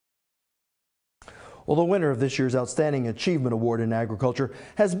Well, the winner of this year's Outstanding Achievement Award in Agriculture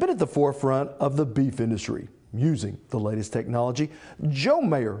has been at the forefront of the beef industry. Using the latest technology, Joe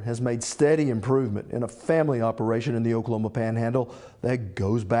Mayer has made steady improvement in a family operation in the Oklahoma Panhandle that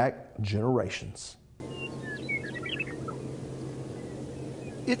goes back generations.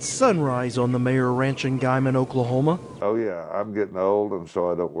 It's sunrise on the Mayer Ranch in Guyman, Oklahoma. Oh yeah, I'm getting old, and so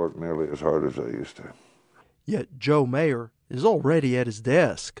I don't work nearly as hard as I used to. Yet Joe Mayer is already at his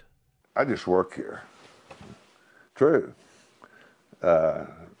desk. I just work here. True.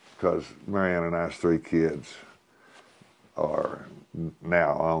 Because Marianne and I's 3 kids are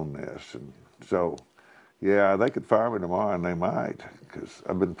now on this. And so, yeah, they could fire me tomorrow, and they might, because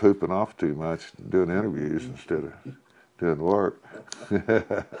I've been pooping off too much doing interviews instead of doing work.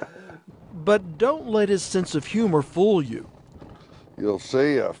 But don't let his sense of humor fool you. You'll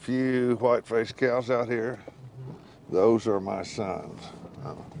see a few white-faced cows out here. Those are my sons.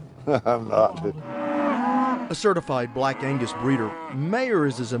 I'm not. A certified Black Angus breeder, Mayer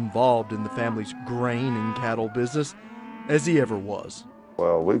is as involved in the family's grain and cattle business as he ever was.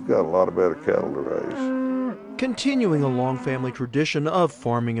 Well, we've got a lot of better cattle to raise. Continuing a long family tradition of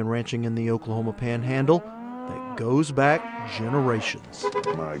farming and ranching in the Oklahoma Panhandle that goes back generations.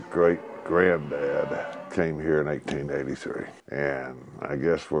 My great-granddad came here in 1883, and I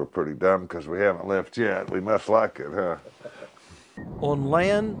guess we're pretty dumb because we haven't left yet. We must like it, huh? On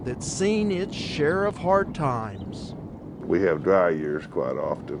land that's seen its share of hard times. We have dry years quite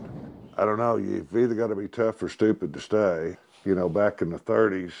often. I don't know, you've either got to be tough or stupid to stay. You know, back in the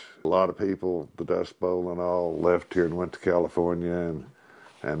 30s, a lot of people, the Dust Bowl and all, left here and went to California,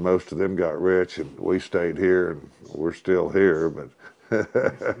 and most of them got rich, and we stayed here, and we're still here, but...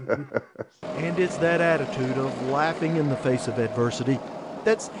 And it's that attitude of laughing in the face of adversity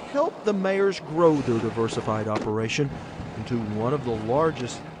that's helped the Mayers grow their diversified operation into one of the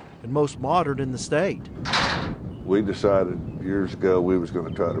largest and most modern in the state. We decided years ago we was going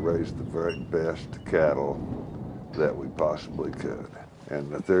to try to raise the very best cattle that we possibly could. And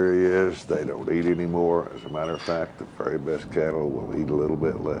the theory is they don't eat anymore. As a matter of fact, the very best cattle will eat a little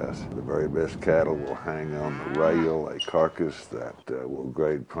bit less. The very best cattle will hang on the rail, a carcass that will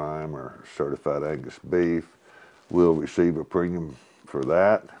grade prime or certified Angus beef. We'll receive a premium for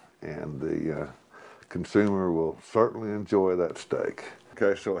that, and the consumer will certainly enjoy that steak.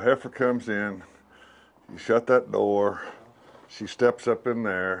 Okay, so a heifer comes in, you shut that door, she steps up in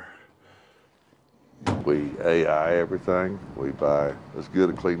there. We AI everything. We buy as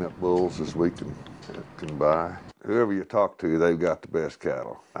good a clean-up bulls as we can buy. Whoever you talk to, they've got the best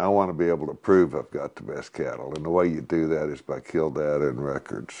cattle. I want to be able to prove I've got the best cattle, and the way you do that is by kill data and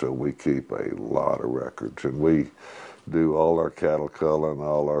records. So we keep a lot of records, and we do all our cattle culling,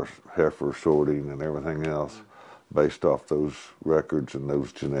 all our heifer sorting, and everything else based off those records and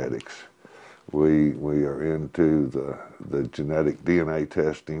those genetics. We are into the genetic DNA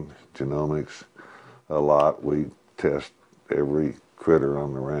testing, genomics, a lot. We test every critter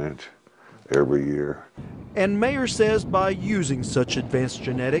on the ranch every year. And Mayer says by using such advanced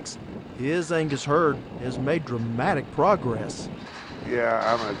genetics, his Angus herd has made dramatic progress.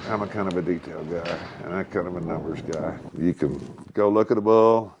 Yeah, I'm a kind of a detail guy, and I'm kind of a numbers guy. You can go look at a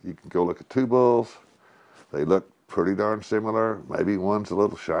bull, you can go look at 2 bulls. They look pretty darn similar. Maybe one's a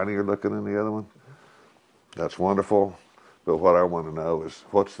little shinier looking than the other one. That's wonderful. But what I want to know is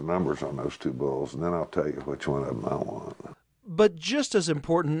what's the numbers on those 2 bulls, and then I'll tell you which one of them I want. But just as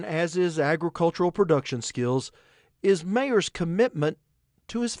important as his agricultural production skills is Mayer's commitment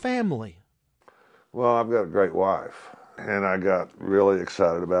to his family. Well, I've got a great wife, and I got really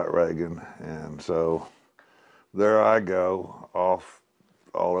excited about Reagan, and so there I go off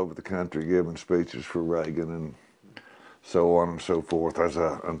all over the country giving speeches for Reagan and so on and so forth as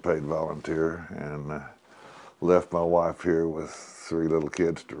an unpaid volunteer, and left my wife here with 3 little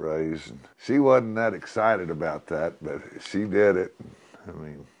kids to raise. And she wasn't that excited about that, but she did it. I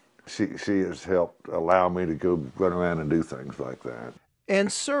mean, she has helped allow me to go run around and do things like that.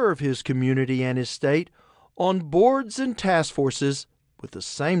 And serve his community and his state on boards and task forces with the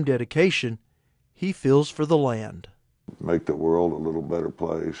same dedication he feels for the land. Make the world a little better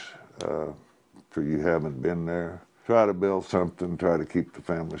place for you haven't been there. Try to build something, try to keep the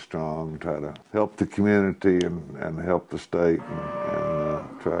family strong, try to help the community and help the state,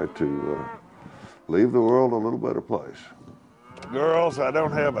 and try to leave the world a little better place. Girls, I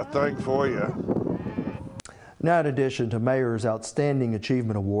don't have a thing for you. Now, in addition to Mayer's Outstanding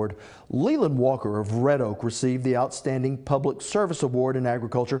Achievement Award, Leland Walker of Red Oak received the Outstanding Public Service Award in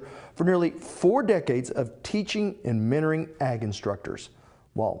Agriculture for nearly 4 decades of teaching and mentoring ag instructors.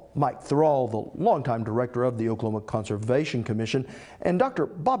 while Mike Thrall, the longtime director of the Oklahoma Conservation Commission, and Dr.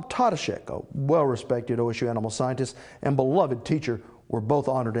 Bob Tadashek, a well-respected OSU animal scientist and beloved teacher, were both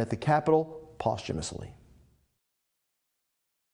honored at the Capitol posthumously.